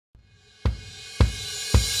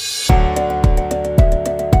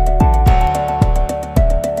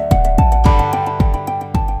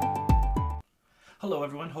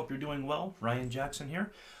you're doing well. Ryan Jackson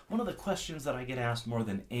here. One of the questions that I get asked more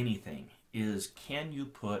than anything is, can you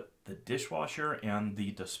put the dishwasher and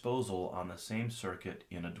the disposal on the same circuit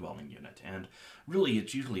in a dwelling unit? And really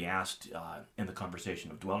it's usually asked in the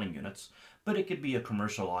conversation of dwelling units, but it could be a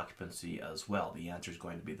commercial occupancy as well. The answer is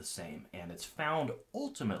going to be the same, and it's found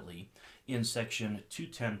ultimately in section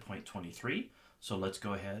 210.23. So let's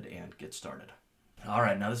go ahead and get started. All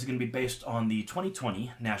right, now this is going to be based on the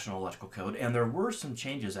 2020 National Electrical Code, and there were some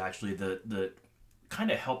changes actually that kind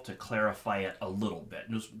of helped to clarify it a little bit.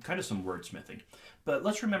 It was kind of some wordsmithing. But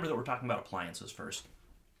let's remember that we're talking about appliances first.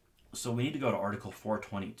 So we need to go to Article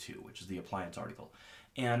 422, which is the appliance article.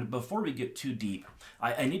 And before we get too deep,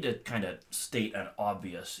 I need to kind of state an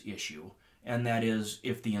obvious issue. And that is,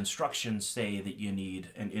 if the instructions say that you need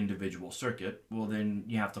an individual circuit, well then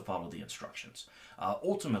you have to follow the instructions.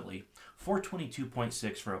 Ultimately,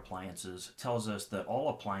 422.6 for appliances tells us that all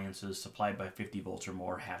appliances supplied by 50 volts or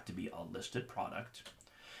more have to be a listed product.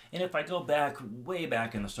 And if I go back, way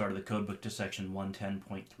back in the start of the codebook to section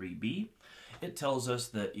 110.3b, it tells us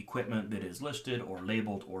that equipment that is listed or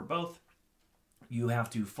labeled or both, you have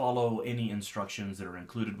to follow any instructions that are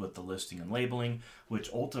included with the listing and labeling,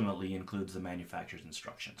 which ultimately includes the manufacturer's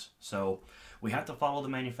instructions. So we have to follow the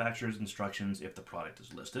manufacturer's instructions if the product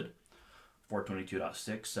is listed.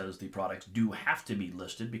 422.6 says the products do have to be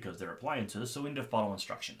listed because they're appliances, so we need to follow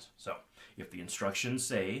instructions. So if the instructions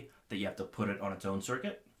say that you have to put it on its own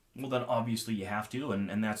circuit, well then obviously you have to,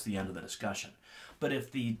 and that's the end of the discussion. But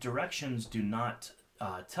if the directions do not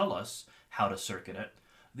tell us how to circuit it,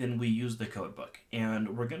 then we use the codebook.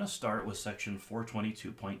 And we're going to start with section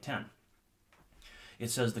 422.10. It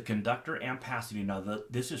says the conductor ampacity. Now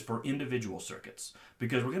this is for individual circuits,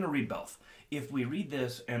 because we're going to read both. If we read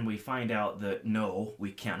this and we find out that no,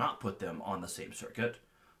 we cannot put them on the same circuit,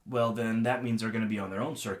 well then that means they're going to be on their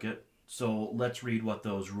own circuit. So let's read what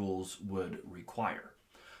those rules would require.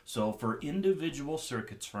 So for individual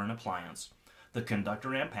circuits for an appliance, the conductor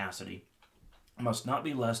ampacity must not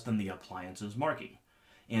be less than the appliance's marking.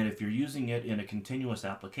 And if you're using it in a continuous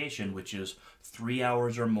application, which is 3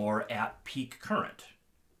 hours or more at peak current,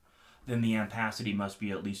 then the ampacity must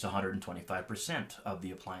be at least 125% of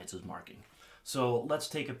the appliance's marking. So let's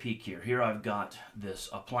take a peek here. Here I've got this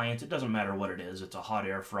appliance. It doesn't matter what it is. It's a hot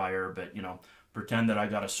air fryer, but pretend that I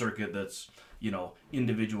got a circuit that's,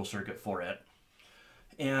 individual circuit for it.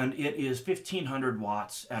 And it is 1500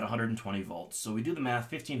 watts at 120 volts. So we do the math,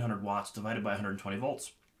 1500 watts divided by 120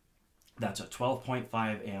 volts. That's a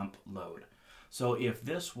 12.5 amp load. So if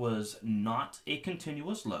this was not a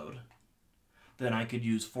continuous load, then I could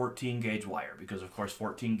use 14 gauge wire, because of course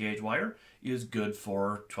 14 gauge wire is good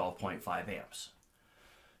for 12.5 amps.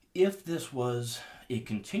 If this was a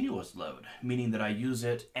continuous load, meaning that I use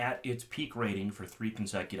it at its peak rating for 3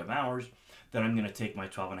 consecutive hours, then I'm going to take my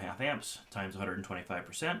 12.5 amps times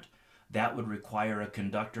 125%. That would require a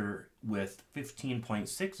conductor with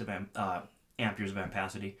 15.6 of amperes of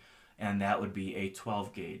ampacity, and that would be a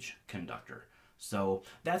 12 gauge conductor. So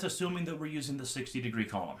that's assuming that we're using the 60-degree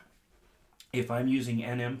column. If I'm using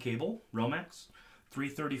NM cable, Romex,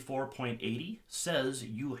 334.80 says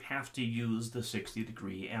you have to use the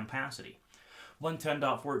 60-degree ampacity.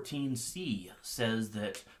 110.14c says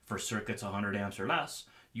that for circuits 100 amps or less,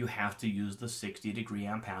 you have to use the 60-degree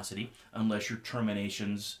ampacity unless your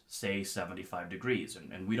terminations say 75 degrees.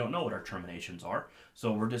 And we don't know what our terminations are,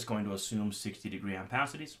 so we're just going to assume 60-degree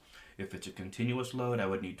ampacities. If it's a continuous load, I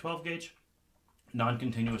would need 12 gauge.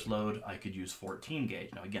 Non-continuous load, I could use 14 gauge.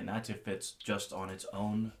 Now again, that's if it's just on its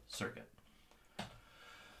own circuit.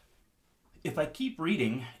 If I keep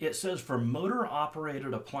reading, it says for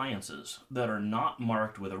motor-operated appliances that are not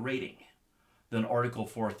marked with a rating, then Article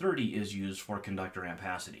 430 is used for conductor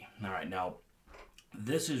ampacity. All right, now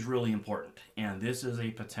this is really important, and this is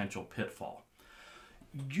a potential pitfall.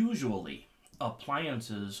 Usually,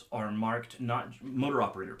 appliances are marked,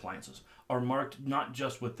 motor-operated appliances, are marked not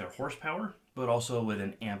just with their horsepower, but also with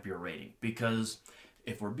an ampere rating. Because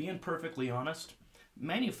if we're being perfectly honest,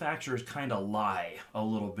 manufacturers kind of lie a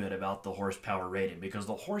little bit about the horsepower rating, because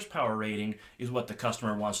the horsepower rating is what the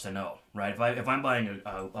customer wants to know, right? If I'm buying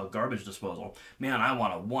a garbage disposal, man, I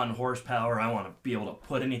want a 1 horsepower. I want to be able to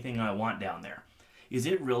put anything I want down there. Is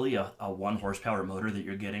it really a 1 horsepower motor that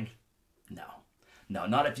you're getting? No. No,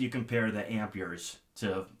 not if you compare the amperes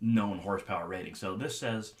to known horsepower rating. So this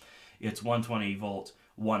says it's 120 volt,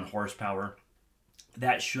 1 horsepower.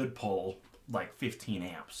 That should pull like 15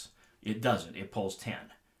 amps. It doesn't. It pulls 10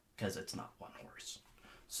 because it's not 1 horse.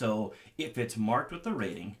 So if it's marked with the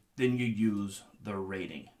rating, then you use the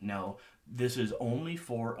rating. Now, this is only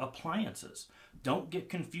for appliances. Don't get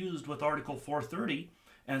confused with Article 430,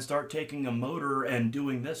 and start taking a motor and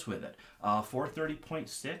doing this with it.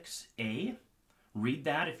 430.6a, read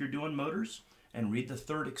that if you're doing motors, and read the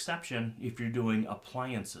third exception if you're doing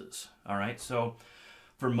appliances. All right, so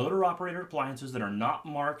for motor operated appliances that are not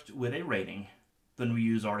marked with a rating, then we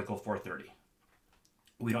use Article 430.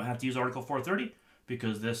 We don't have to use Article 430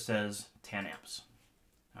 because this says 10 amps.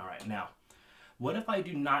 All right, now, what if I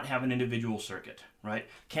do not have an individual circuit, right?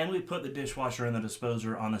 Can we put the dishwasher and the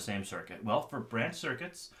disposer on the same circuit? Well, for branch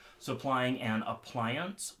circuits supplying an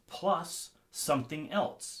appliance plus something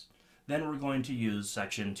else, then we're going to use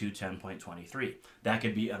section 210.23. That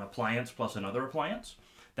could be an appliance plus another appliance.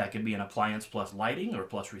 That could be an appliance plus lighting or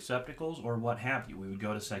plus receptacles or what have you. We would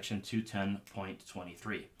go to section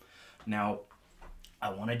 210.23. Now, I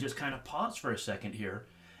want to just kind of pause for a second here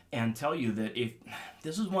and tell you that if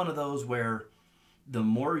this is one of those where the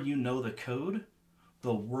more you know the code,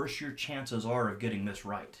 the worse your chances are of getting this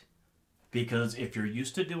right. Because if you're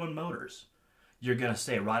used to doing motors, you're going to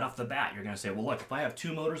say right off the bat, you're going to say, well, look, if I have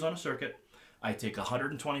two motors on a circuit, I take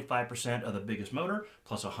 125% of the biggest motor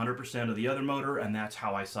plus 100% of the other motor, and that's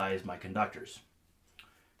how I size my conductors.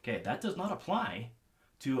 Okay, that does not apply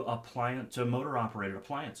to motor operated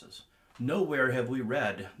appliances. Nowhere have we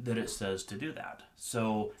read that it says to do that.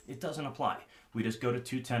 So it doesn't apply. We just go to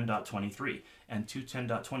 210.23, and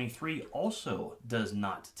 210.23 also does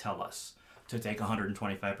not tell us to take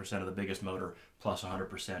 125% of the biggest motor plus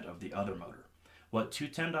 100% of the other motor. What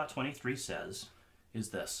 210.23 says is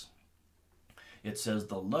this. It says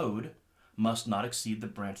the load must not exceed the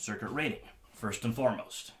branch circuit rating, first and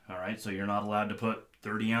foremost. All right, so you're not allowed to put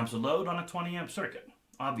 30 amps of load on a 20 amp circuit,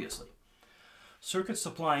 obviously. Circuits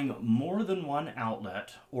supplying more than one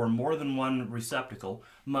outlet or more than one receptacle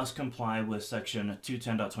must comply with section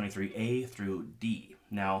 210.23a through D.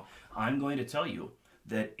 Now, I'm going to tell you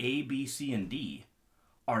that A, B, C, and D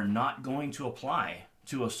are not going to apply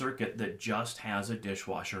to a circuit that just has a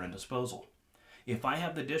dishwasher and disposal. If I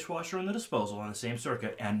have the dishwasher and the disposal on the same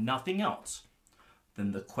circuit and nothing else,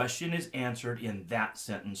 then the question is answered in that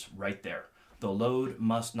sentence right there. The load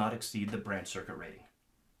must not exceed the branch circuit rating.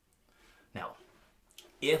 Now,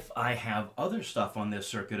 if I have other stuff on this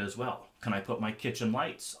circuit as well, can I put my kitchen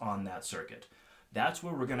lights on that circuit? That's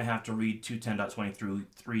where we're going to have to read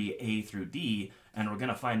 210.23a through D, and we're going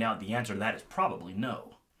to find out the answer to that is probably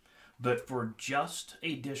no. But for just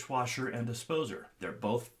a dishwasher and disposer, they're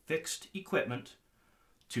both fixed equipment.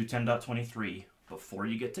 210.23 before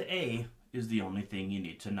you get to A is the only thing you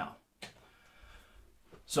need to know.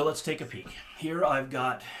 So let's take a peek. Here I've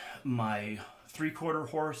got my 3/4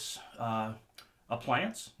 horse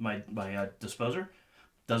appliance, my disposer.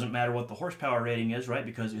 Doesn't matter what the horsepower rating is, right?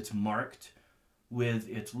 Because it's marked with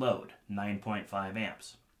its load, 9.5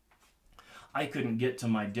 amps. I couldn't get to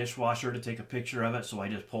my dishwasher to take a picture of it, so I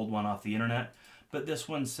just pulled one off the internet. But this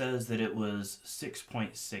one says that it was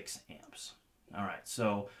 6.6 amps. All right,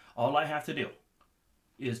 so all I have to do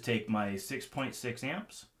is take my 6.6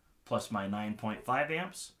 amps plus my 9.5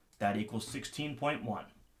 amps. That equals 16.1.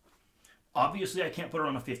 Obviously, I can't put it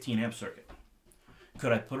on a 15 amp circuit.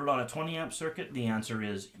 Could I put it on a 20 amp circuit? The answer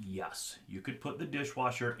is yes. You could put the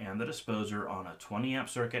dishwasher and the disposer on a 20 amp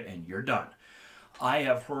circuit and you're done. I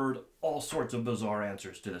have heard all sorts of bizarre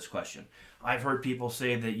answers to this question. I've heard people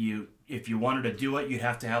say that if you wanted to do it, you'd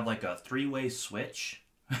have to have like a 3-way switch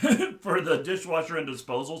for the dishwasher and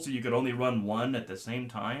disposal so you could only run one at the same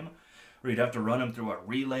time. Or you'd have to run them through a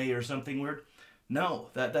relay or something weird. No,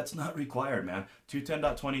 that's not required, man.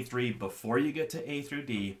 210.23 before you get to A through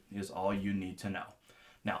D is all you need to know.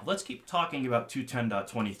 Now, let's keep talking about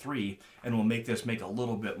 210.23 and we'll make this make a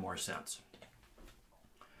little bit more sense.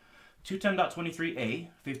 210.23a,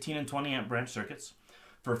 15 and 20 amp branch circuits.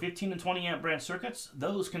 For 15 and 20 amp branch circuits,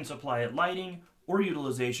 those can supply lighting or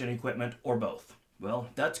utilization equipment or both. Well,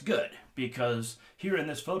 that's good because here in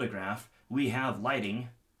this photograph, we have lighting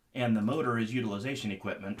and the motor is utilization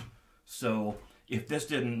equipment. So if this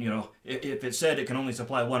didn't, if it said it can only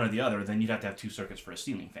supply one or the other, then you'd have to have 2 circuits for a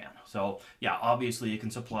ceiling fan. So yeah, obviously it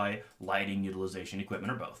can supply lighting, utilization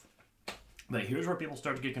equipment, or both. But here's where people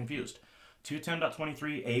start to get confused.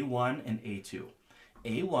 210.23 A1 and A2.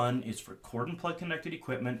 A1 is for cord and plug connected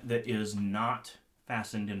equipment that is not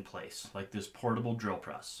fastened in place, like this portable drill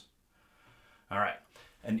press. All right,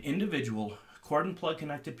 an individual cord and plug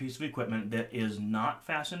connected piece of equipment that is not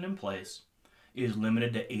fastened in place is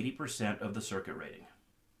limited to 80% of the circuit rating.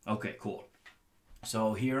 Okay, cool.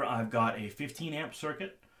 So here I've got a 15 amp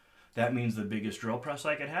circuit. That means the biggest drill press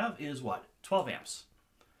I could have is what? 12 amps.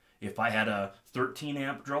 If I had a 13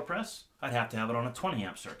 amp drill press, I'd have to have it on a 20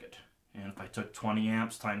 amp circuit. And if I took 20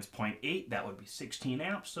 amps times 0.8, that would be 16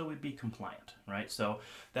 amps, so we'd be compliant, right? So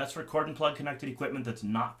that's for cord and plug connected equipment that's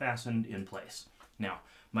not fastened in place. Now,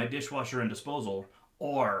 my dishwasher and disposal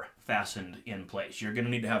are fastened in place. You're going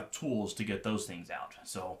to need to have tools to get those things out,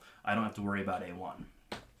 so I don't have to worry about A1.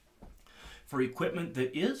 For equipment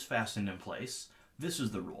that is fastened in place, this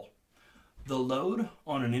is the rule. The load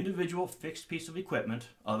on an individual fixed piece of equipment,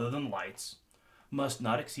 other than lights, must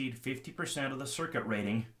not exceed 50% of the circuit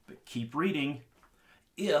rating, but keep reading,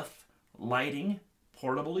 if lighting,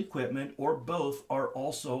 portable equipment, or both are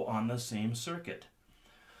also on the same circuit.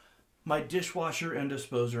 My dishwasher and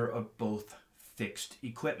disposer are both fixed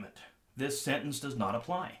equipment. This sentence does not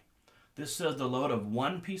apply. This says the load of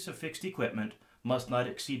one piece of fixed equipment must not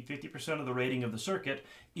exceed 50% of the rating of the circuit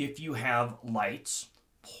if you have lights,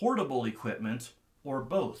 portable equipment, or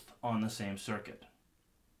both on the same circuit.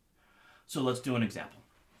 So let's do an example.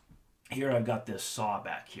 Here I've got this saw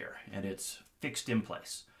back here, and it's fixed in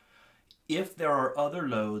place. If there are other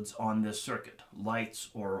loads on this circuit, lights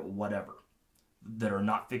or whatever, that are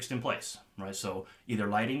not fixed in place, right? So either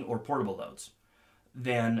lighting or portable loads,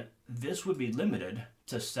 then this would be limited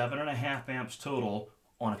to 7.5 amps total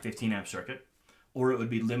on a 15 amp circuit, or it would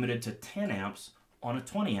be limited to 10 amps on a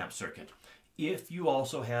 20 amp circuit if you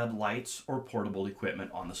also had lights or portable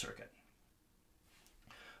equipment on the circuit.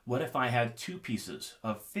 What if I had two pieces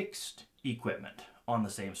of fixed equipment on the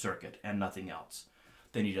same circuit and nothing else?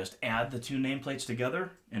 Then you just add the two nameplates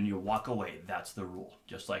together and you walk away. That's the rule,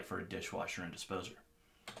 just like for a dishwasher and disposer.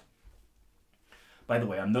 By the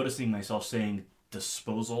way, I'm noticing myself saying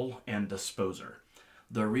disposal and disposer.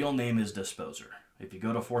 The real name is disposer. If you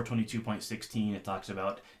go to 422.16, it talks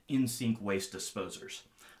about in-sink waste disposers.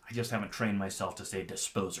 I just haven't trained myself to say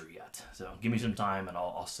disposer yet. So give me some time and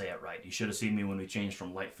I'll say it right. You should have seen me when we changed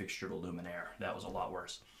from light fixture to luminaire. That was a lot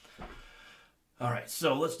worse. All right,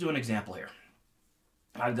 so let's do an example here.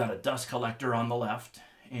 I've got a dust collector on the left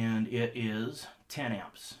and it is 10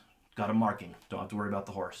 amps. Got a marking, don't have to worry about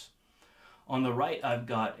the horse. On the right, I've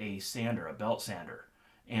got a sander, a belt sander,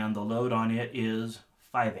 and the load on it is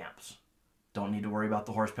 5 amps. Don't need to worry about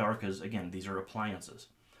the horsepower because, again, these are appliances.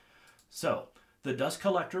 So the dust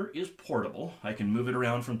collector is portable. I can move it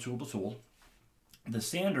around from tool to tool. The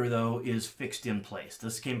sander, though, is fixed in place.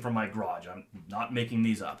 This came from my garage. I'm not making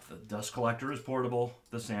these up. The dust collector is portable.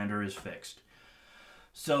 The sander is fixed.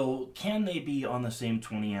 So can they be on the same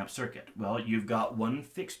 20 amp circuit? Well, you've got one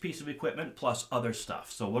fixed piece of equipment plus other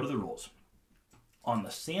stuff. So what are the rules? On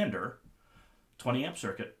the sander, 20 amp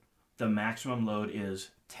circuit, the maximum load is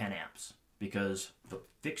 10 amps because the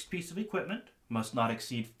fixed piece of equipment must not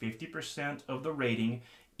exceed 50% of the rating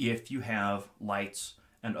if you have lights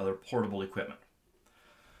and other portable equipment.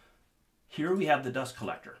 Here we have the dust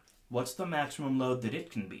collector. What's the maximum load that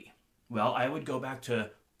it can be? Well, I would go back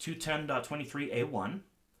to 210.23A1.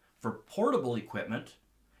 For portable equipment,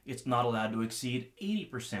 it's not allowed to exceed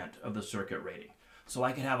 80% of the circuit rating. So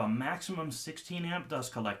I could have a maximum 16 amp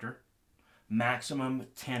dust collector, maximum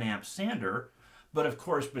 10 amp sander, but of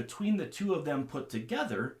course between the two of them put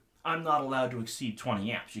together, I'm not allowed to exceed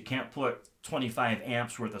 20 amps. You can't put 25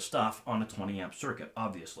 amps worth of stuff on a 20 amp circuit,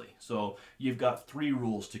 obviously. So you've got 3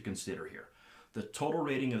 rules to consider here. The total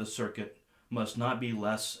rating of the circuit must not be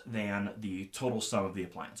less than the total sum of the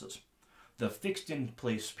appliances. The fixed in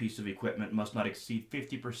place piece of equipment must not exceed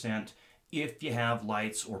 50% if you have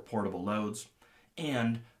lights or portable loads.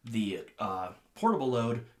 And the portable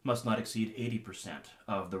load must not exceed 80%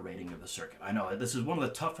 of the rating of the circuit. I know, this is one of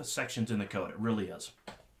the toughest sections in the code. It really is.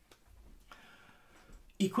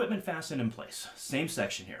 Equipment fastened in place. Same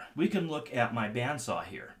section here. We can look at my bandsaw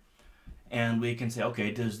here and we can say,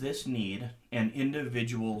 okay, does this need an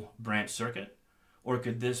individual branch circuit? Or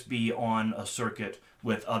could this be on a circuit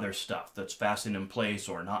with other stuff that's fastened in place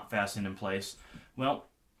or not fastened in place? Well,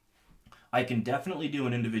 I can definitely do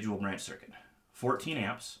an individual branch circuit. 14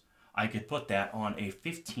 amps, I could put that on a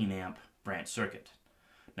 15 amp branch circuit.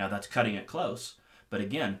 Now that's cutting it close, but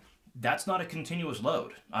again, that's not a continuous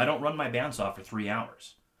load. I don't run my bandsaw for 3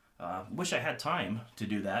 hours. Wish I had time to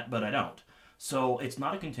do that, but I don't. So it's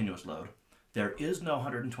not a continuous load. There is no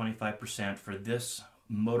 125% for this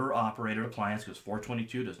motor operated appliance because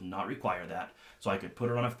 422 does not require that. So I could put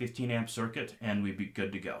it on a 15 amp circuit and we'd be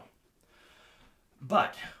good to go.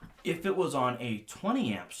 But if it was on a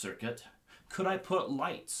 20 amp circuit, could I put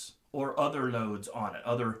lights or other loads on it,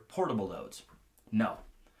 other portable loads? No,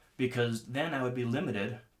 because then I would be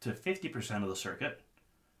limited to 50% of the circuit.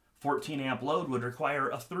 14 amp load would require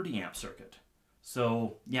a 30 amp circuit.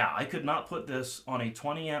 So yeah, I could not put this on a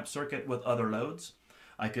 20 amp circuit with other loads.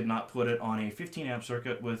 I could not put it on a 15 amp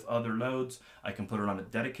circuit with other loads. I can put it on a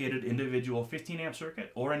dedicated individual 15 amp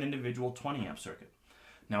circuit or an individual 20 amp circuit.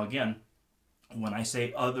 Now again, when I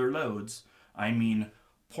say other loads, I mean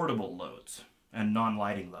portable loads and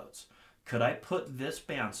non-lighting loads. Could I put this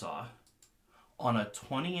bandsaw on a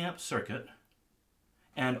 20 amp circuit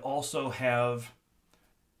and also have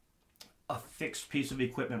a fixed piece of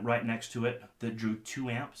equipment right next to it that drew 2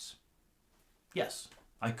 amps? Yes,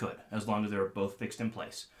 I could, as long as they were both fixed in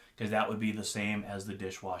place, because that would be the same as the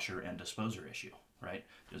dishwasher and disposer issue, right?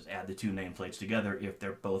 Just add the 2 nameplates together if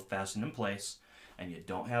they're both fastened in place and you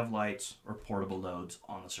don't have lights or portable loads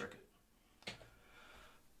on the circuit.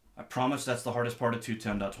 I promise that's the hardest part of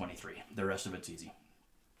 210.23. The rest of it's easy.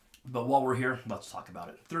 But while we're here, let's talk about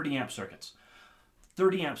it. 30 amp circuits.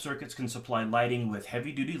 30 amp circuits can supply lighting with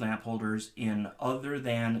heavy-duty lamp holders in other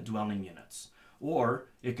than dwelling units, or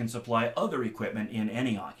it can supply other equipment in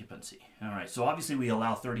any occupancy. All right, so obviously we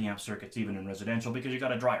allow 30 amp circuits even in residential because you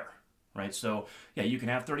got a dryer, right? So yeah, you can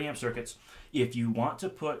have 30 amp circuits. If you want to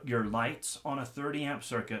put your lights on a 30 amp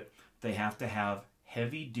circuit, they have to have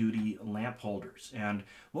heavy-duty lamp holders. And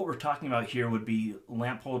what we're talking about here would be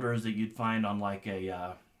lamp holders that you'd find on like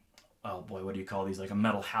a oh boy, what do you call these? Like a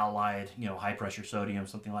metal halide, you know, high pressure sodium,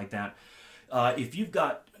 something like that. If you've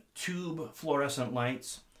got tube fluorescent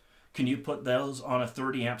lights, can you put those on a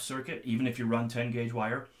 30 amp circuit, even if you run 10 gauge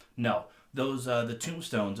wire? No. Those, the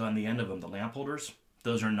tombstones on the end of them, the lamp holders,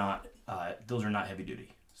 those are not heavy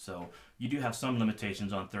duty. So you do have some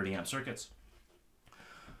limitations on 30 amp circuits.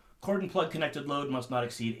 Cord and plug connected load must not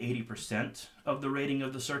exceed 80% of the rating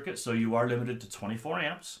of the circuit, so you are limited to 24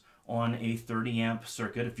 amps on a 30 amp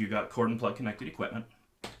circuit if you've got cord and plug connected equipment.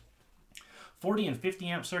 40 and 50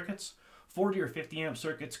 amp circuits. 40 or 50 amp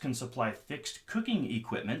circuits can supply fixed cooking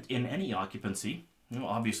equipment in any occupancy. You know,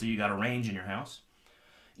 obviously you got a range in your house.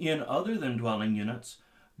 In other than dwelling units,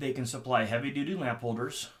 they can supply heavy-duty lamp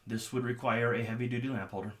holders. This would require a heavy-duty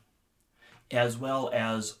lamp holder, as well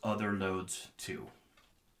as other loads too.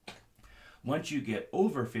 Once you get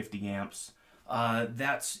over 50 amps,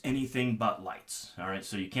 that's anything but lights. All right,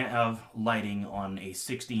 so you can't have lighting on a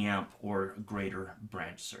 60 amp or greater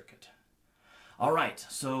branch circuit. All right,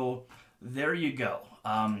 so there you go.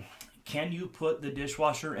 Can you put the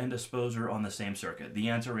dishwasher and disposer on the same circuit? The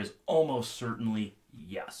answer is almost certainly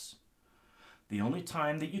yes. The only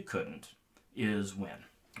time that you couldn't is when?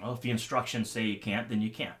 Well, if the instructions say you can't, then you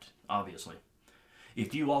can't, obviously.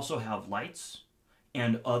 If you also have lights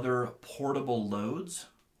and other portable loads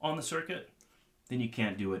on the circuit, then you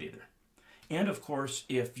can't do it either. And of course,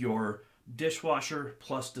 if your dishwasher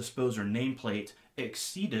plus disposer nameplate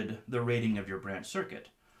exceeded the rating of your branch circuit,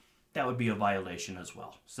 that would be a violation as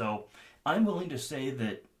well. So I'm willing to say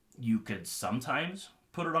that you could sometimes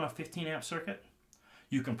put it on a 15 amp circuit.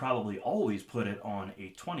 You can probably always put it on a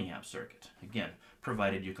 20 amp circuit. Again,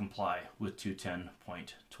 provided you comply with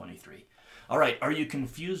 210.23. All right, are you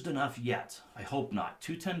confused enough yet? I hope not.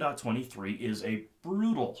 210.23 is a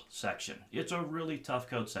brutal section. It's a really tough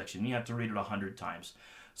code section. You have to read it 100 times.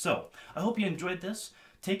 So I hope you enjoyed this.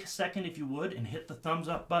 Take a second, if you would, and hit the thumbs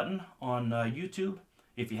up button on YouTube.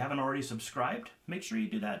 If you haven't already subscribed, make sure you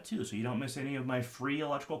do that too so you don't miss any of my free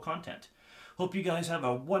electrical content. Hope you guys have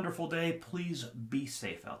a wonderful day. Please be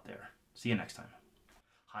safe out there. See you next time.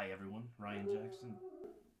 Hi everyone, Ryan Jackson.